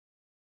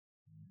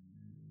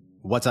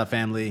What's up,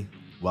 family?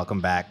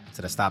 Welcome back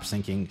to the Stop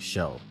Sinking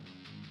Show,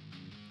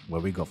 where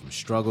we go from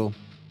struggle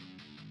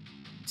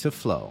to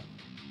flow.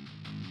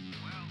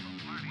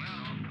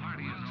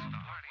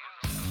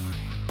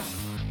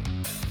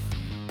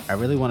 I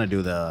really want to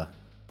do the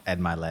Ed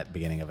Milet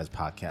beginning of his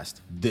podcast.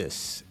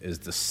 This is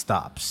the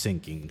Stop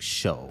Sinking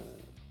Show.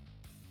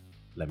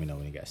 Let me know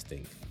what you guys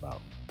think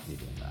about me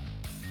doing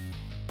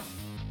that.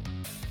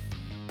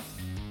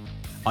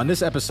 On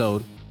this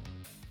episode,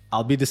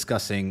 I'll be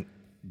discussing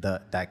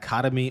the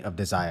dichotomy of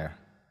desire.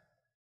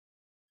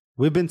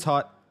 We've been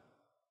taught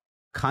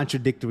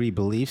contradictory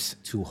beliefs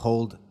to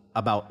hold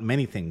about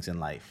many things in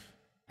life.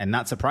 And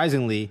not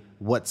surprisingly,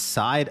 what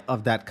side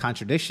of that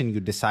contradiction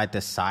you decide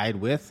to side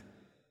with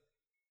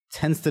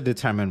tends to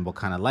determine what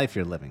kind of life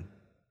you're living.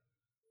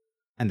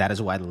 And that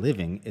is why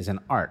living is an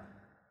art,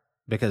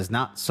 because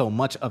not so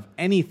much of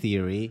any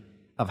theory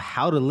of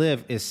how to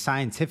live is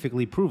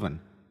scientifically proven.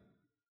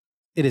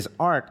 It is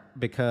art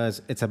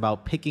because it's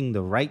about picking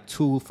the right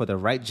tool for the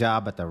right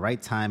job at the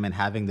right time and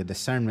having the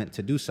discernment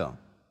to do so.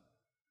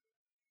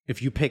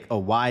 If you pick a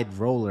wide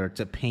roller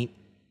to paint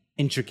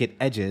intricate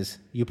edges,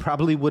 you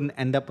probably wouldn't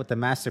end up with the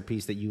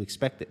masterpiece that you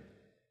expected.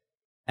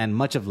 And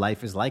much of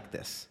life is like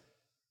this.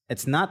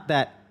 It's not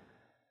that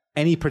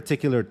any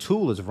particular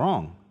tool is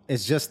wrong.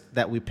 It's just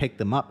that we pick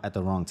them up at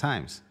the wrong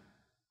times.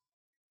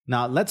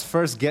 Now, let's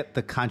first get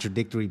the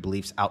contradictory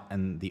beliefs out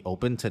in the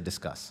open to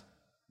discuss.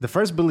 The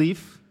first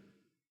belief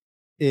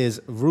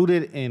is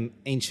rooted in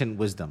ancient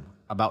wisdom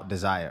about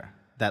desire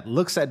that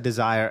looks at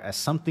desire as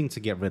something to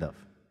get rid of.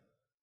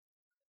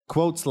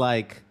 Quotes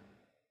like,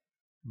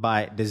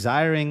 "By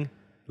desiring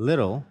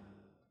little,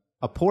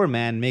 a poor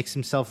man makes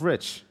himself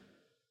rich.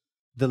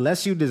 The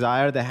less you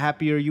desire, the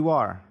happier you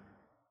are."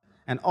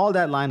 And all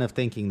that line of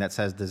thinking that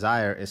says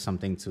desire is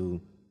something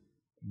to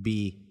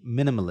be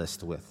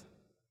minimalist with.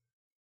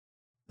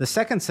 The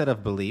second set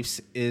of beliefs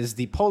is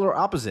the polar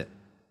opposite,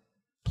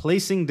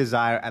 placing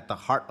desire at the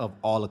heart of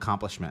all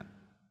accomplishment.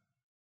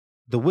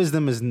 The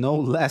wisdom is no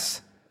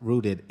less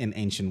rooted in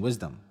ancient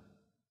wisdom.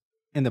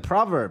 In the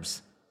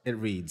Proverbs, it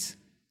reads,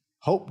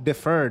 "Hope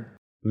deferred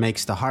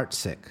makes the heart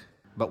sick,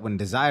 but when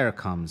desire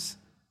comes,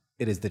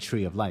 it is the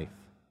tree of life."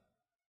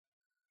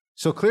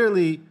 So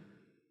clearly,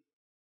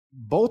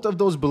 both of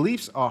those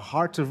beliefs are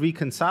hard to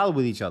reconcile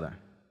with each other.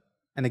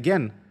 And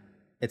again,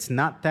 it's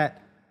not that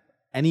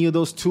any of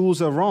those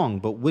tools are wrong,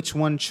 but which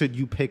one should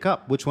you pick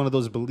up? Which one of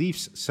those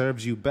beliefs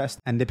serves you best?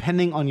 And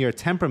depending on your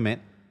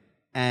temperament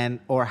and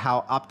or how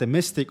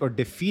optimistic or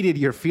defeated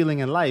you're feeling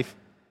in life,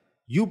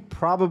 you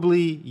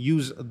probably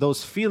use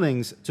those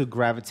feelings to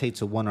gravitate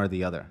to one or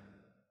the other.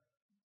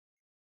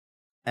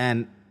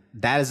 And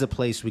that is a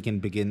place we can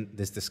begin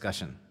this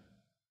discussion.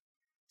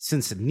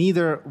 Since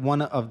neither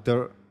one of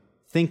the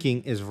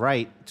thinking is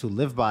right to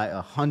live by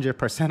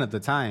 100% of the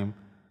time,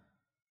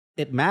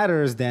 it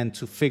matters then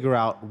to figure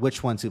out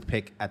which one to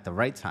pick at the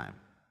right time.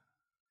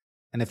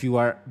 And if you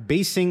are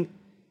basing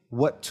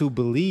what to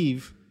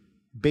believe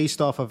based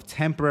off of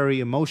temporary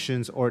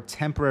emotions or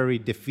temporary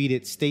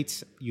defeated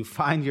states you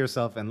find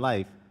yourself in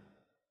life,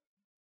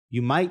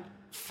 you might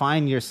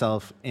find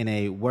yourself in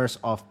a worse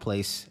off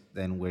place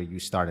than where you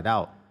started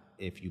out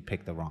if you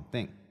pick the wrong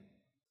thing.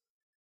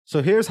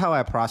 So here's how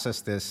I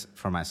process this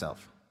for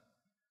myself.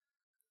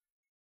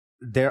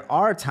 There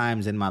are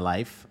times in my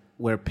life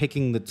where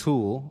picking the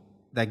tool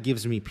that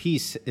gives me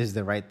peace is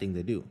the right thing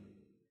to do,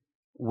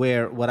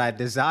 where what I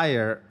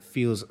desire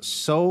feels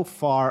so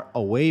far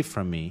away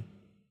from me,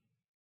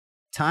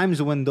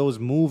 times when those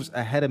moves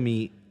ahead of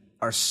me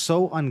are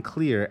so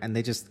unclear and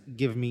they just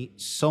give me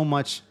so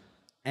much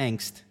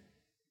angst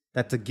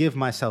that to give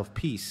myself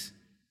peace,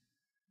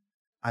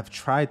 I've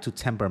tried to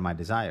temper my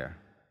desire.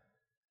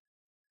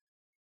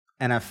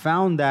 And I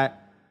found that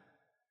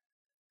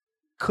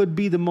could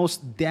be the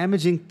most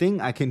damaging thing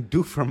I can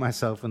do for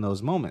myself in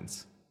those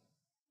moments.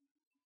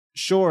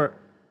 Sure,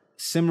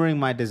 simmering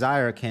my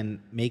desire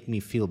can make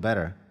me feel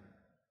better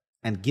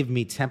and give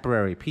me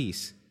temporary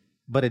peace,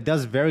 but it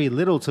does very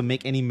little to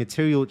make any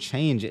material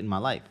change in my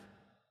life.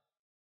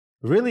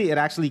 Really, it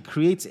actually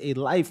creates a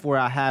life where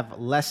I have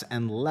less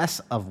and less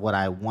of what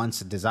I once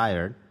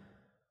desired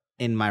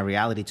in my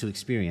reality to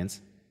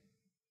experience,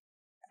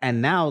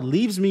 and now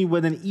leaves me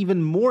with an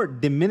even more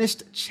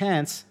diminished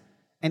chance,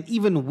 an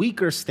even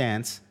weaker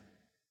stance,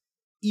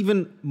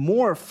 even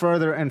more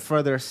further and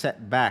further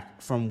set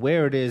back from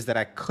where it is that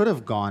I could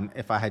have gone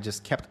if I had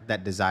just kept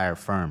that desire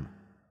firm.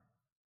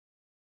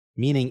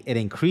 Meaning it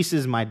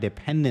increases my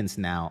dependence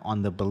now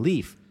on the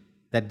belief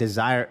that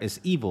desire is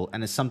evil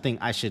and is something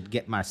I should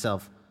get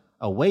myself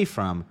away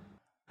from,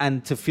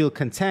 and to feel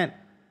content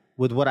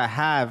with what I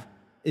have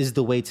is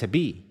the way to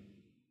be.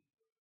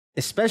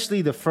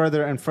 Especially the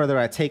further and further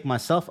I take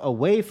myself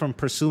away from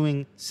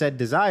pursuing said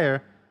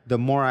desire, the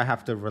more I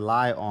have to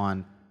rely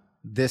on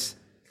this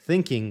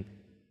thinking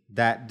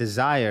that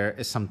desire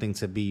is something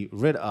to be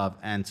rid of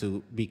and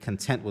to be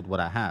content with what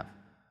I have.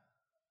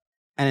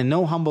 And in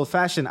no humble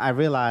fashion, I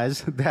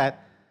realize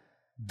that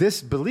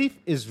this belief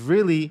is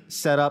really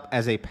set up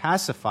as a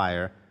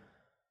pacifier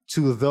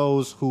to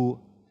those who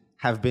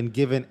have been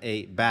given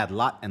a bad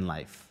lot in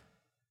life.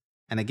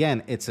 And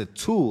again, it's a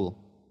tool,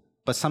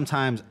 but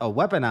sometimes a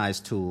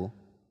weaponized tool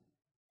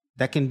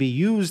that can be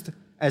used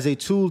as a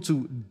tool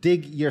to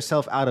dig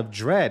yourself out of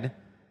dread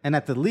and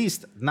at the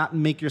least not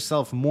make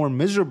yourself more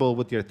miserable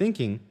with your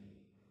thinking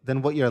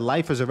than what your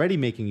life is already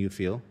making you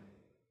feel.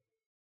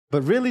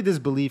 But really, this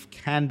belief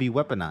can be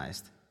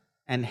weaponized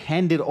and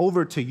handed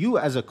over to you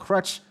as a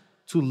crutch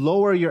to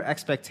lower your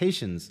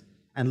expectations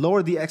and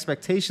lower the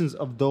expectations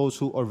of those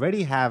who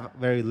already have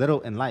very little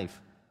in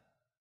life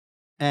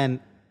and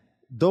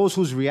those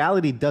whose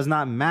reality does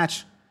not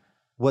match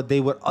what they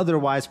would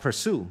otherwise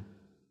pursue.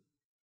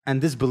 And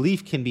this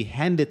belief can be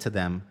handed to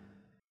them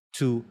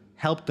to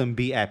help them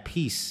be at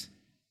peace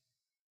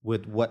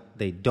with what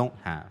they don't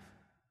have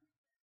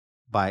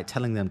by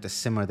telling them to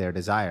simmer their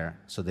desire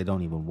so they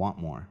don't even want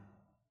more.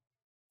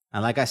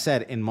 And like I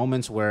said, in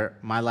moments where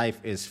my life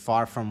is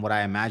far from what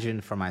I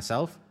imagined for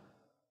myself,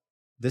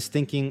 this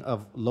thinking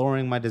of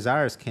lowering my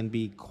desires can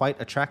be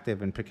quite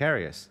attractive and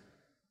precarious.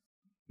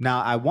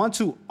 Now, I want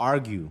to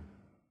argue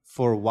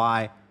for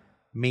why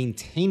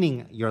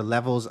maintaining your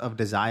levels of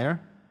desire,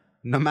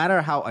 no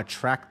matter how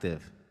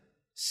attractive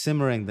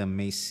simmering them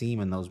may seem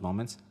in those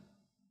moments,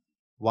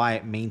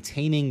 why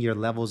maintaining your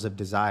levels of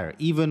desire,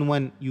 even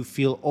when you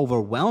feel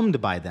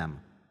overwhelmed by them,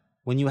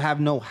 when you have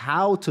no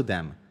how to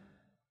them,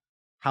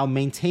 how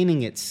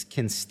maintaining it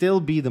can still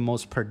be the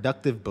most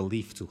productive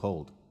belief to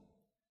hold.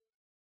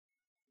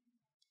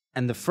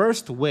 And the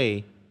first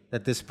way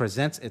that this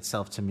presents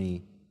itself to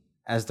me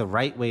as the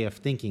right way of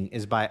thinking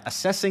is by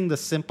assessing the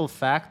simple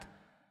fact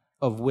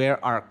of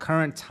where our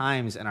current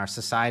times and our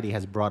society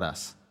has brought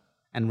us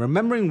and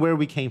remembering where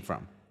we came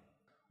from.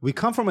 We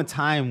come from a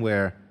time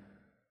where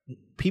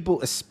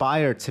people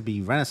aspire to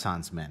be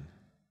Renaissance men.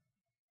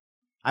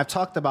 I've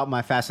talked about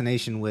my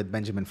fascination with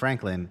Benjamin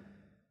Franklin,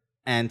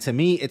 and to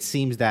me, it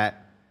seems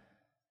that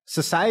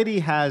society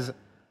has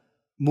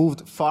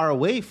moved far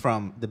away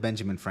from the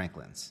Benjamin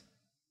Franklins,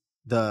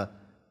 the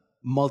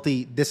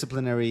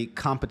multidisciplinary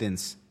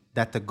competence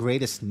that the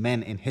greatest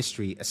men in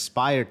history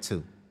aspired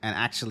to and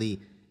actually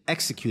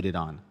executed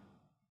on.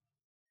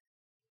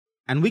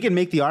 And we can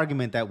make the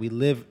argument that we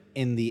live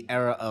in the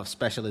era of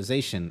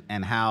specialization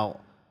and how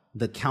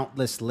the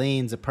countless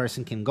lanes a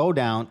person can go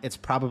down, it's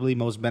probably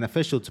most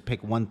beneficial to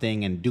pick one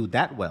thing and do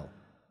that well.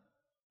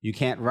 You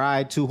can't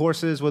ride two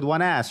horses with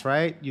one ass,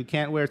 right? You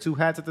can't wear two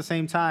hats at the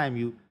same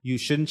time. You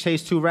shouldn't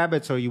chase two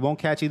rabbits or you won't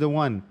catch either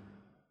one.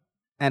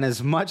 And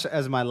as much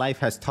as my life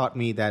has taught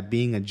me that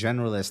being a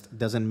generalist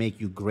doesn't make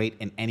you great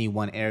in any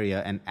one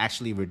area and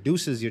actually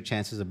reduces your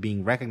chances of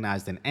being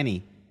recognized in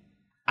any,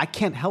 I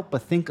can't help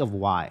but think of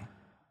why.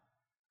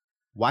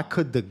 Why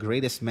could the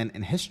greatest men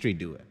in history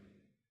do it?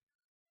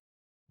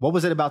 What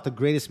was it about the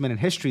greatest men in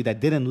history that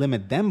didn't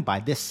limit them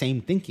by this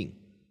same thinking?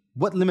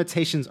 What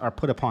limitations are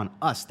put upon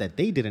us that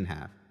they didn't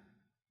have?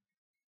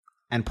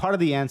 And part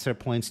of the answer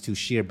points to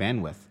sheer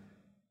bandwidth.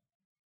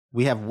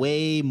 We have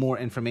way more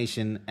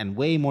information and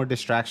way more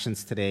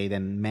distractions today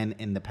than men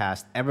in the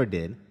past ever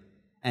did.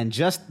 And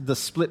just the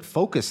split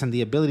focus and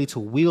the ability to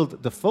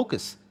wield the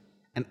focus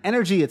and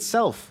energy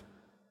itself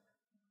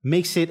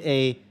makes it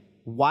a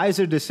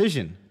wiser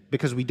decision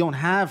because we don't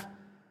have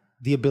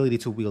the ability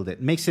to wield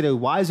it. Makes it a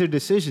wiser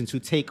decision to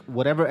take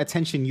whatever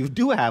attention you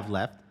do have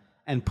left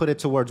and put it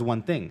towards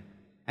one thing.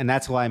 And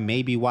that's why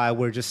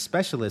we're just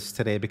specialists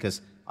today,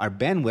 because our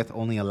bandwidth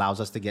only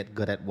allows us to get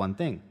good at one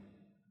thing.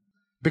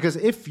 Because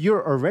if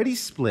you're already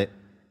split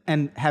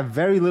and have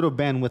very little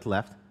bandwidth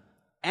left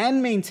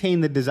and maintain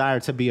the desire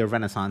to be a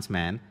Renaissance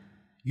man,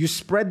 you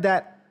spread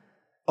that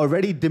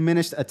already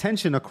diminished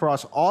attention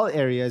across all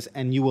areas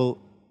and you will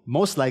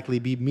most likely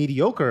be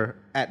mediocre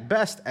at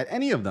best at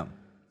any of them.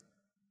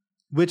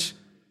 Which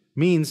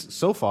means,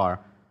 so far,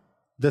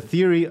 the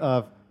theory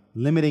of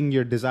limiting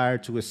your desire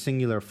to a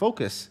singular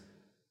focus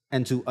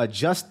and to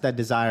adjust that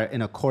desire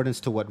in accordance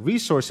to what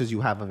resources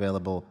you have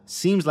available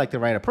seems like the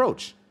right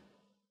approach.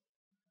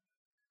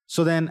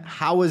 So then,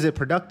 how is it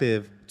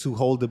productive to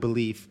hold the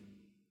belief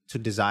to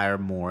desire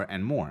more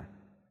and more?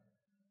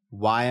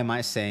 Why am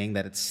I saying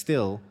that it's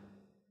still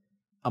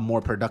a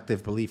more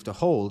productive belief to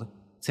hold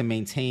to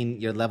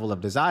maintain your level of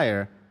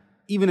desire,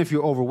 even if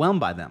you're overwhelmed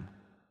by them,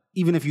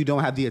 even if you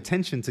don't have the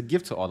attention to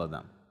give to all of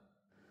them?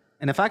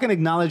 And if I can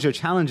acknowledge your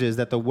challenges,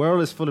 that the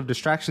world is full of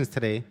distractions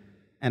today,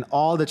 and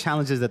all the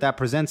challenges that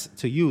presents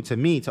to you, to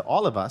me, to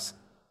all of us,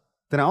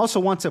 then I also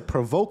want to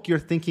provoke your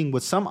thinking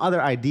with some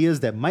other ideas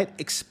that might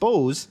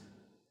expose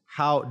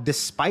how,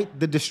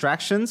 despite the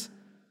distractions,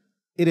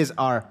 it is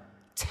our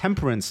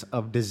temperance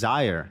of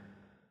desire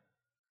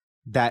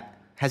that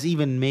has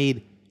even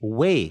made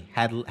way,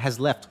 has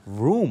left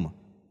room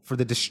for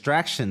the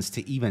distractions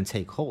to even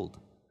take hold.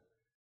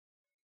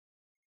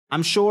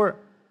 I'm sure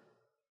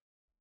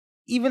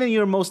even in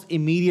your most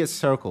immediate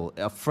circle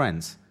of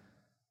friends,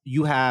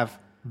 you have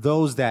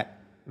those that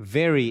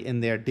vary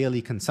in their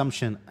daily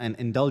consumption and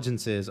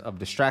indulgences of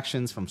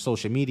distractions, from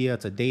social media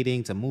to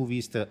dating to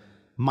movies to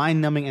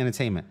mind-numbing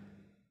entertainment.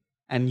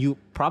 And you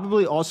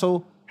probably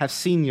also have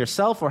seen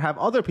yourself or have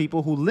other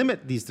people who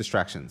limit these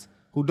distractions,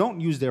 who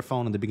don't use their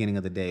phone in the beginning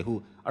of the day,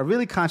 who are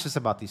really conscious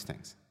about these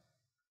things,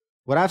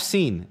 what I've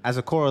seen as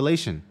a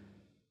correlation,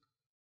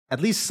 at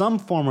least some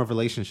form of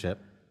relationship,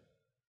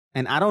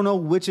 and I don't know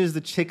which is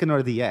the chicken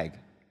or the egg,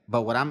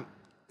 but what I'm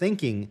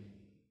thinking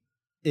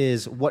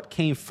is what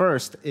came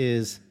first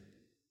is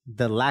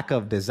the lack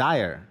of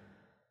desire.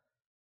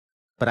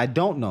 But I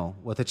don't know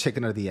what the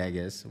chicken or the egg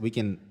is. We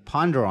can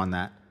ponder on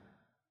that.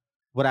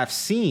 What I've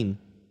seen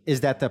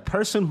is that the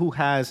person who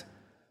has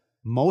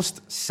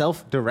most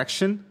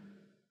self-direction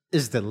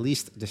is the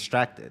least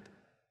distracted.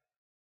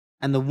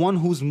 And the one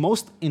who's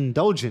most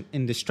indulgent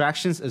in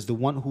distractions is the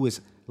one who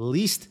is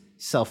least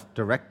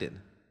self-directed.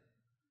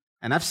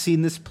 And I've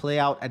seen this play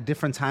out at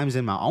different times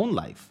in my own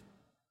life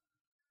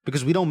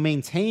because we don't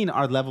maintain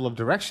our level of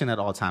direction at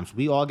all times.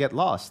 We all get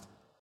lost.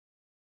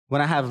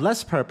 When I have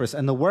less purpose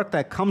and the work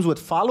that comes with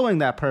following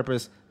that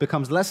purpose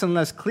becomes less and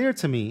less clear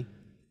to me,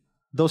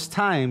 those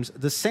times,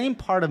 the same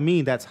part of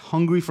me that's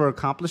hungry for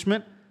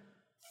accomplishment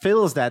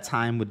fills that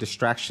time with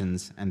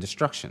distractions and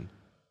destruction.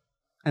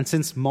 And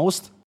since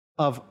most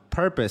of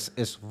purpose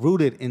is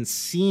rooted in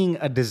seeing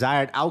a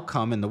desired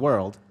outcome in the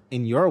world,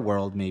 in your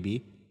world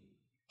maybe,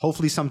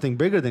 hopefully something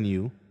bigger than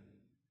you,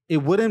 it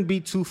wouldn't be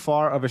too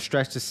far of a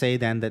stretch to say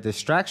then that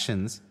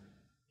distractions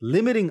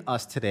limiting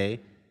us today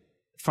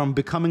from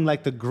becoming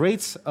like the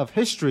greats of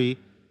history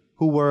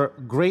who were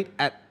great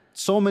at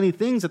so many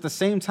things at the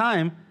same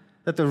time,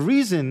 that the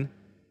reason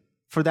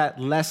for that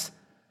less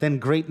than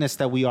greatness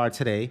that we are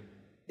today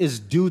is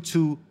due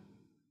to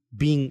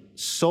being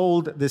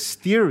sold this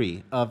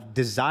theory of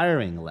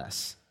desiring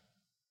less,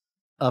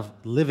 of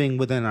living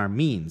within our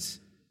means.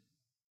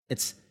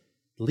 It's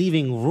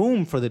leaving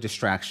room for the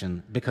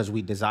distraction because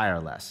we desire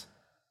less,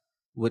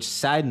 which,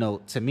 side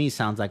note, to me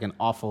sounds like an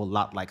awful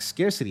lot like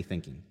scarcity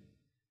thinking.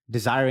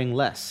 Desiring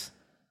less.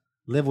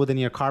 Live within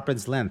your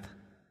carpet's length.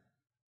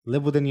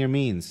 Live within your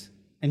means.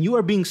 And you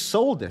are being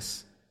sold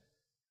this.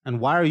 And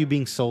why are you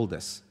being sold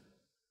this?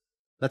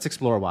 Let's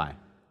explore why.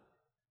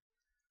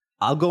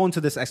 I'll go into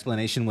this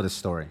explanation with a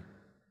story.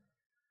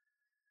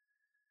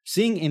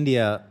 Seeing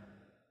India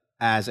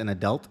as an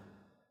adult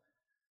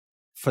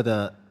for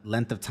the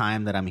length of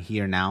time that I'm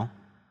here now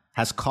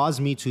has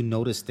caused me to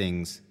notice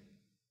things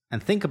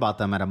and think about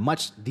them at a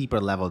much deeper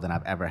level than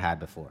I've ever had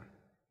before.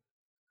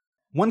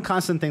 One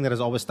constant thing that has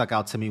always stuck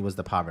out to me was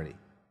the poverty.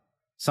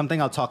 Something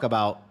I'll talk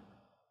about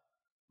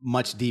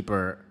much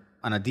deeper,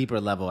 on a deeper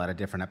level at a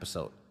different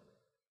episode.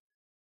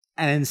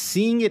 And in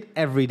seeing it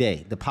every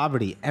day, the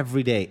poverty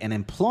every day, and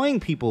employing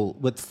people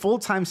with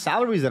full-time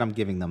salaries that I'm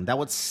giving them, that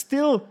would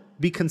still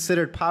be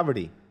considered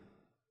poverty,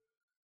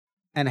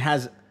 and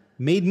has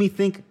made me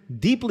think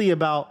deeply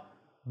about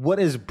what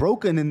is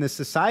broken in this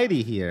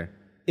society here.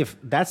 If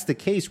that's the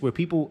case, where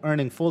people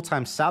earning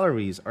full-time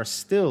salaries are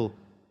still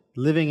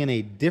living in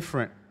a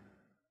different,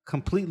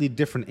 completely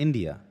different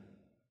India.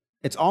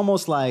 It's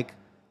almost like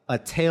a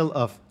tale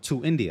of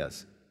two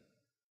Indias.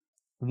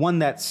 One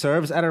that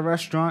serves at a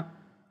restaurant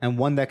and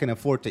one that can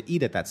afford to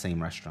eat at that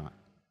same restaurant.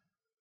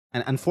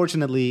 And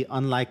unfortunately,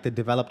 unlike the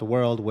developed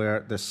world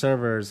where the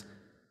servers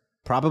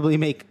probably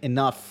make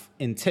enough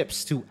in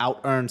tips to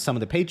out-earn some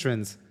of the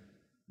patrons,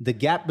 the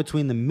gap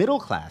between the middle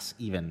class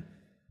even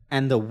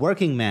and the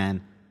working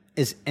man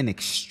is an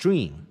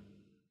extreme.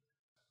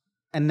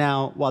 And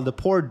now, while the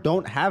poor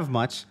don't have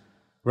much,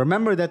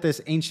 remember that this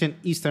ancient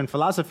Eastern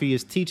philosophy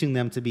is teaching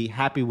them to be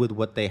happy with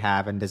what they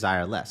have and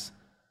desire less.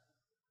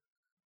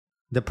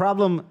 The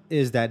problem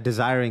is that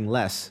desiring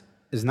less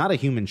is not a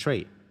human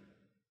trait.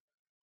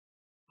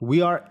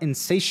 We are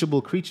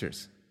insatiable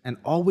creatures and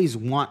always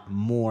want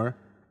more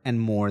and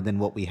more than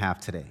what we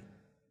have today.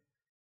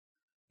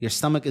 Your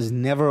stomach is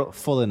never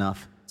full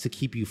enough to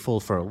keep you full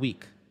for a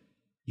week.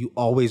 You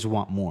always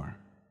want more.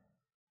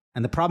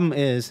 And the problem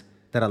is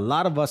that a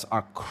lot of us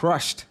are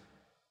crushed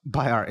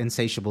by our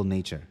insatiable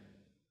nature,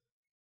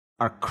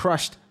 are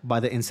crushed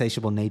by the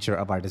insatiable nature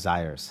of our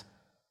desires,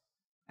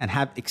 and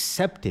have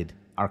accepted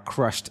our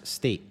crushed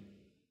state,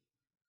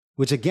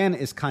 which again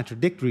is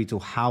contradictory to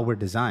how we're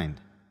designed.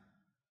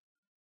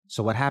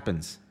 So what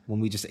happens when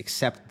we just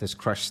accept this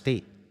crushed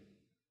state?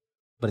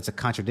 But it's a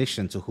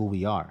contradiction to who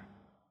we are.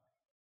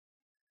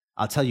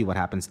 I'll tell you what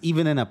happens.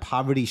 Even in a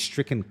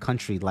poverty-stricken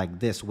country like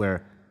this,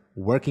 where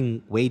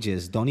working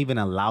wages don't even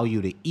allow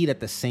you to eat at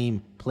the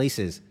same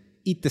places,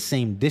 eat the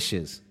same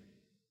dishes.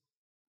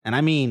 And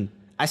I mean,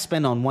 I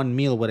spend on one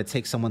meal what it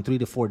takes someone 3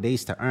 to 4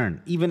 days to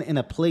earn, even in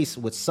a place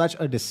with such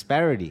a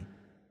disparity.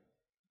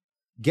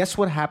 Guess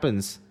what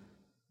happens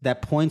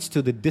that points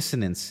to the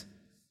dissonance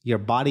your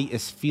body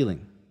is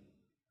feeling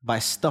by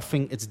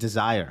stuffing its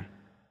desire?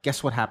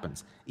 Guess what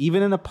happens?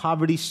 Even in a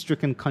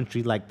poverty-stricken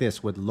country like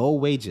this with low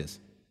wages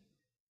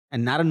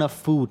and not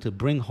enough food to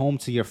bring home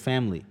to your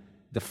family,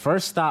 the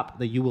first stop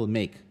that you will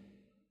make,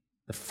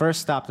 the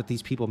first stop that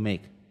these people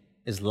make,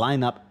 is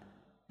line up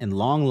in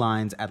long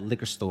lines at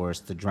liquor stores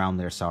to drown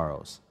their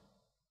sorrows.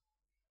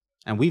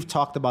 And we've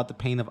talked about the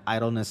pain of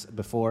idleness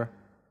before,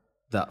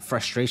 the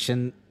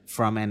frustration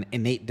from an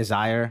innate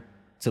desire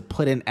to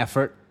put in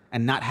effort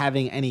and not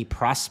having any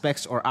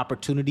prospects or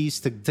opportunities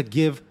to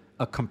give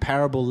a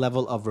comparable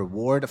level of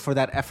reward for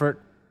that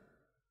effort.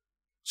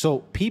 So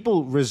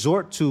people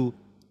resort to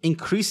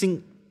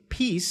increasing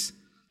peace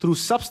through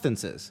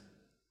substances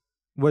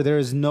where there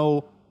is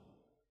no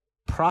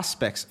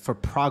prospects for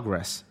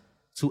progress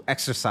to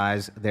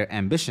exercise their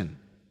ambition.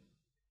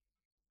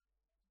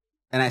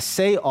 And I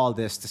say all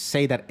this to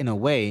say that in a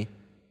way,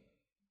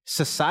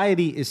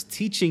 society is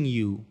teaching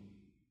you,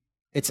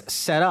 it's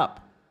set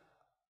up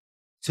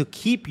to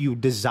keep you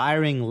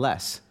desiring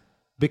less,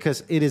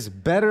 because it is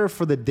better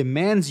for the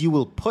demands you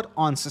will put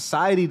on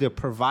society to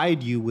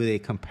provide you with a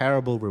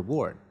comparable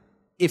reward.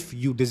 If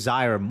you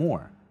desire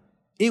more,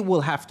 it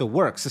will have to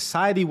work.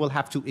 Society will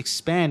have to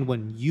expand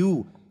when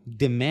you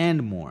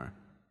demand more.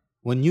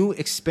 When you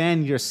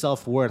expand your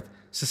self-worth,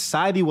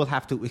 society will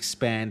have to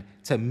expand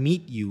to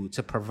meet you,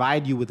 to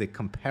provide you with a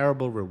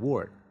comparable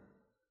reward.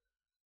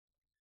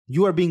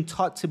 You are being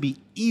taught to be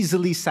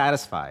easily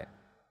satisfied,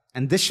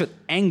 and this should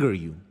anger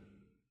you,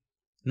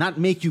 not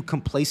make you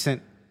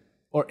complacent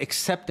or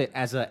accept it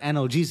as an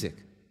analgesic.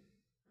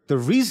 The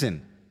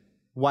reason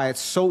why it's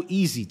so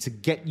easy to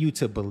get you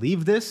to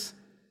believe this,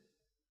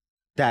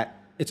 that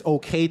it's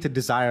okay to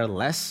desire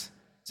less,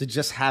 to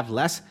just have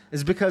less,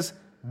 is because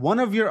one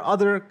of your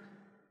other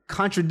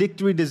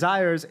contradictory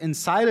desires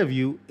inside of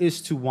you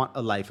is to want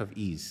a life of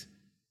ease.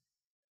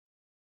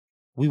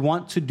 We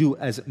want to do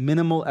as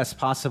minimal as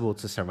possible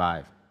to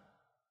survive.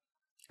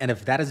 And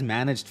if that is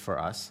managed for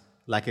us,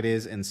 like it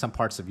is in some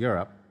parts of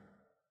Europe,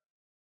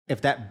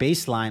 if that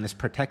baseline is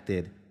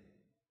protected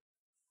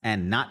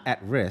and not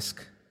at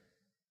risk,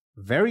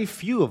 very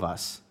few of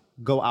us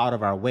go out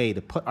of our way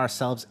to put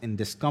ourselves in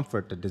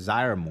discomfort to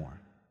desire more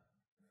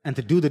and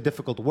to do the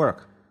difficult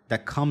work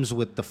that comes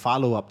with the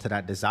follow-up to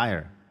that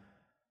desire,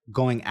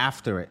 going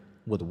after it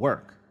with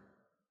work.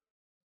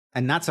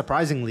 And not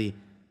surprisingly,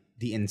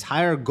 the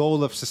entire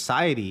goal of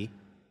society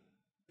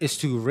is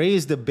to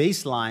raise the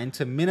baseline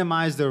to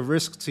minimize the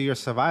risk to your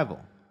survival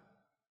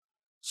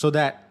so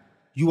that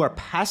you are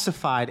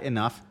pacified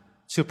enough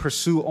to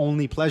pursue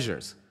only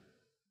pleasures,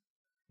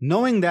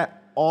 knowing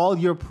that all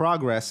your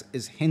progress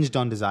is hinged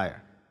on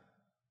desire,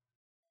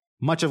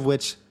 much of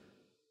which,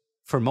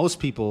 for most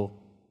people,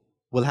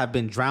 will have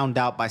been drowned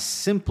out by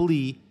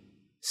simply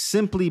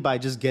by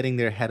just getting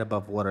their head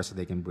above water so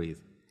they can breathe.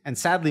 And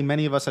sadly,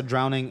 many of us are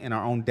drowning in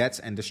our own debts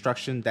and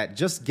destruction, that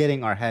just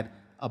getting our head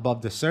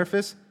above the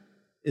surface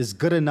is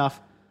good enough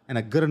and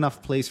a good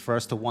enough place for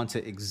us to want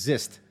to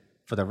exist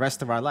for the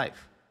rest of our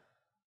life.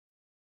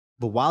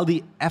 But while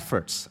the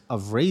efforts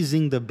of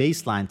raising the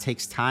baseline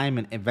takes time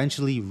and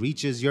eventually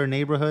reaches your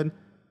neighborhood,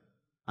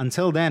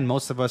 until then,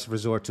 most of us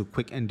resort to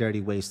quick and dirty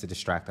ways to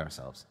distract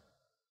ourselves,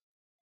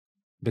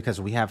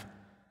 because we have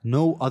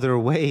no other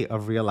way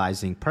of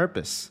realizing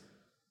purpose.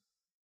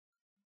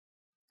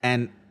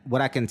 And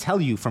what I can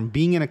tell you from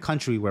being in a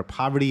country where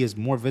poverty is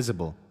more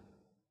visible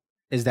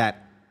is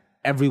that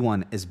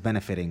everyone is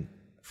benefiting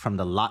from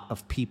the lot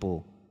of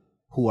people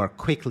who are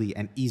quickly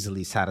and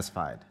easily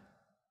satisfied.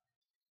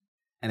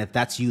 And if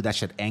that's you, that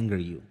should anger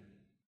you.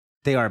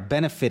 They are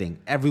benefiting,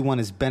 everyone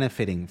is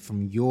benefiting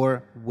from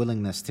your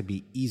willingness to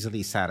be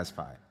easily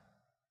satisfied.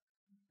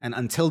 And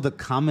until the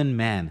common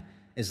man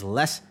is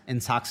less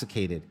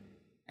intoxicated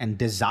and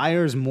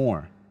desires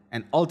more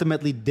and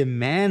ultimately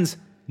demands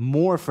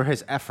more for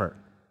his effort,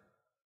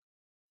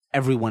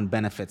 everyone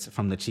benefits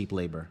from the cheap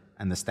labor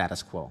and the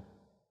status quo.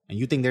 And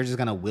you think they're just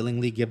going to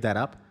willingly give that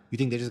up? You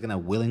think they're just going to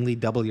willingly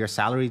double your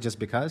salary just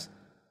because?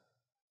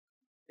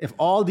 If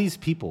all these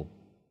people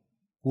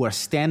who are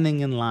standing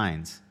in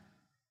lines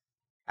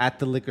at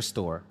the liquor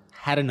store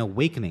had an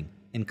awakening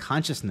in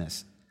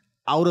consciousness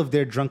out of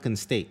their drunken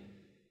state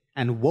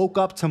and woke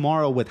up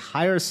tomorrow with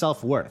higher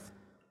self-worth,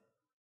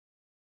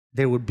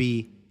 there would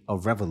be a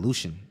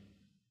revolution.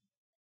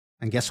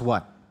 And guess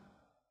what?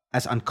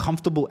 As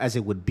uncomfortable as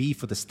it would be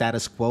for the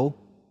status quo,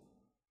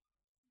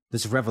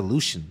 this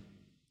revolution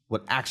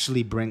would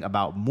actually bring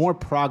about more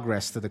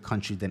progress to the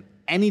country than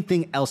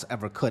anything else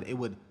ever could. It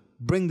would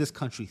bring this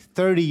country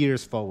 30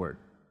 years forward.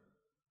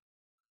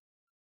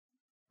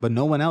 But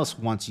no one else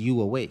wants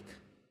you awake.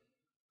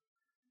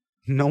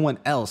 No one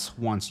else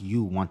wants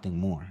you wanting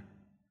more.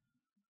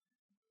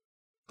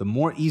 The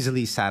more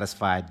easily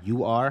satisfied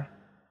you are,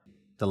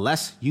 the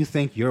less you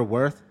think you're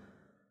worth,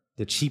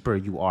 the cheaper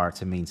you are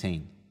to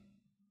maintain.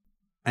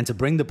 And to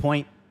bring the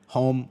point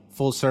home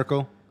full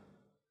circle,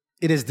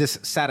 it is this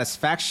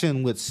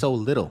satisfaction with so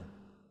little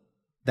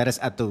that is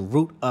at the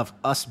root of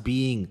us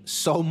being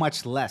so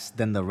much less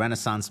than the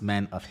Renaissance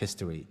men of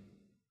history,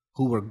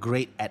 who were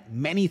great at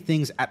many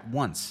things at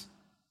once.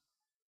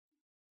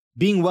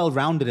 Being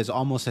well-rounded is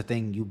almost a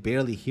thing you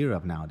barely hear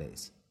of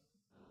nowadays.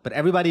 But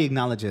everybody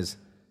acknowledges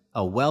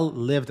a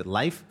well-lived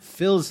life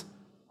fills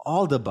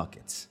all the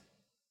buckets.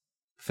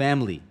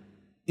 Family,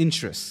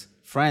 interests,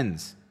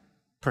 friends,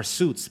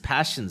 pursuits,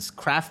 passions,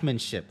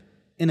 craftsmanship,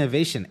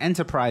 innovation,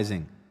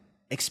 enterprising,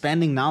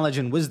 expanding knowledge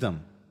and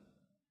wisdom,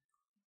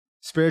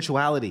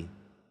 spirituality.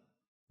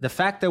 The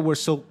fact that we're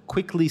so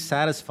quickly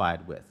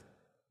satisfied with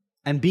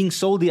and being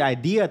sold the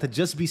idea to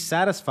just be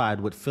satisfied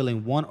with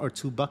filling one or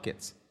two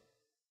buckets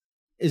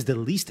is the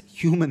least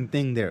human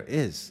thing there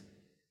is.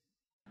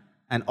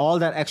 And all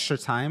that extra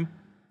time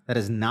that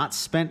is not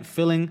spent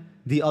filling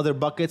the other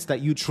buckets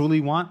that you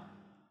truly want,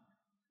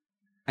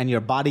 and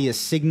your body is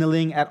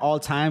signaling at all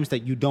times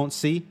that you don't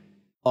see,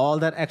 all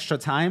that extra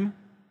time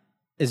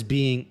is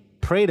being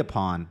preyed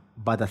upon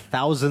by the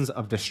thousands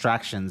of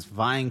distractions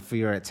vying for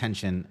your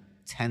attention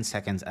 10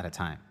 seconds at a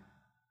time.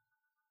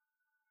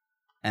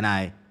 And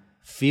I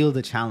feel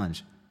the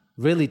challenge.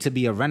 Really, to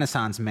be a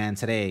Renaissance man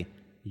today,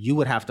 you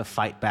would have to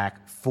fight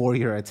back for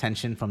your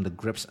attention from the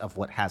grips of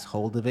what has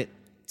hold of it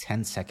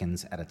 10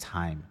 seconds at a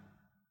time.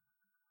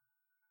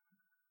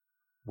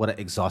 What an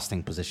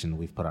exhausting position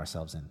we've put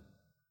ourselves in.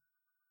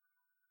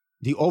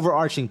 The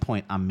overarching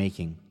point I'm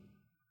making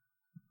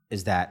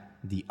is that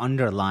the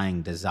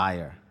underlying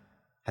desire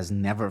has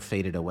never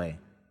faded away.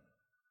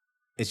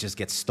 It just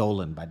gets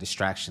stolen by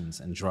distractions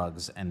and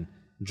drugs and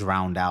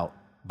drowned out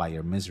by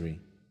your misery.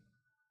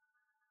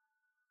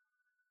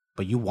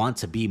 But you want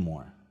to be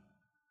more.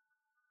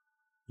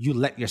 You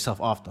let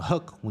yourself off the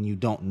hook when you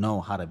don't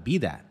know how to be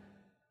that.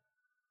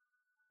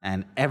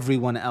 And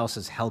everyone else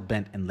is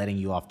hell-bent in letting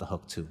you off the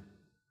hook too.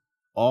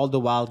 All the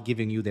while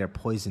giving you their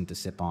poison to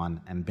sip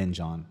on and binge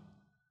on.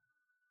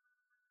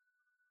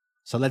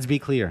 So let's be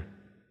clear,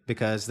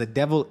 because the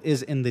devil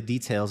is in the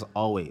details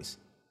always.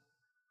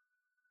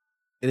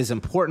 It is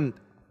important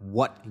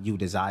what you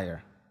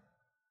desire.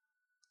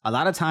 A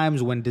lot of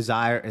times when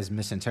desire is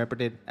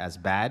misinterpreted as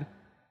bad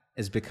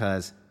is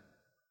because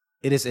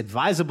it is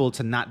advisable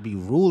to not be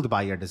ruled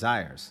by your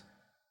desires,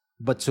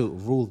 but to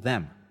rule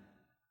them.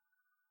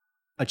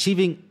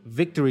 Achieving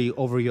victory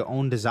over your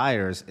own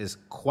desires is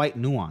quite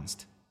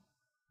nuanced.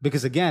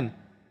 Because again,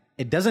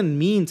 it doesn't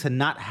mean to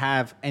not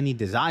have any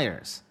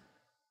desires.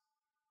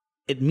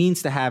 It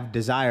means to have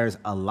desires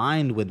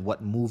aligned with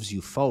what moves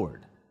you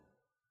forward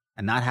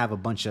and not have a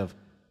bunch of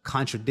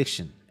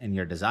contradiction in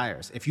your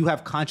desires. If you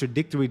have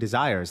contradictory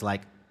desires,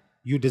 like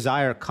you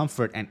desire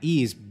comfort and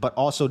ease, but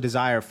also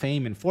desire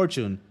fame and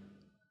fortune,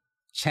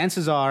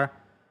 chances are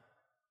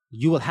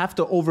you will have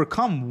to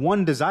overcome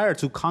one desire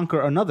to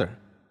conquer another.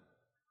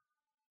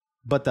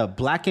 But the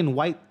black and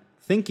white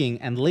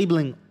thinking and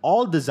labeling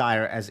all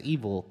desire as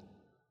evil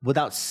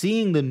without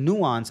seeing the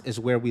nuance is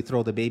where we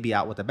throw the baby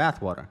out with the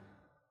bathwater.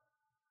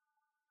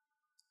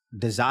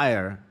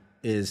 Desire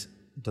is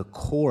the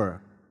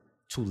core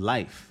to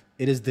life.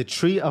 It is the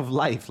tree of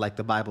life, like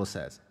the Bible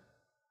says.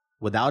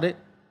 Without it,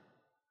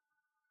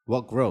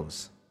 what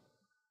grows?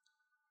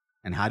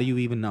 And how do you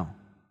even know?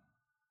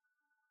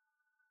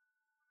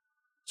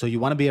 So you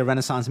want to be a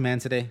Renaissance man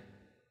today?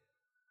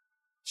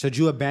 Should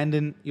you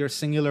abandon your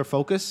singular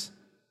focus?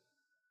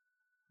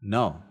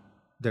 No.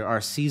 There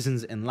are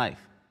seasons in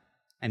life,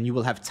 and you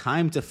will have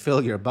time to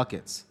fill your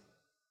buckets.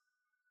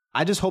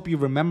 I just hope you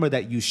remember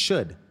that you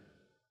should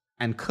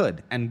and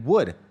could and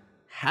would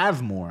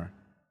have more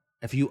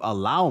if you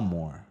allow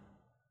more,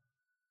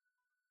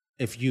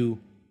 if you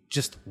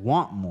just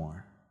want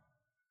more.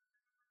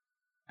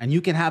 And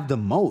you can have the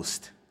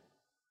most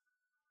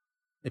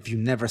if you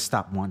never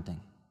stop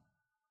wanting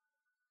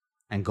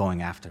and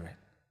going after it.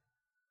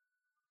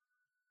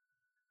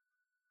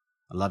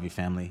 I love you,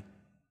 family.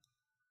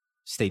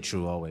 Stay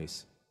true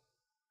always.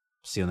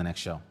 See you on the next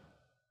show.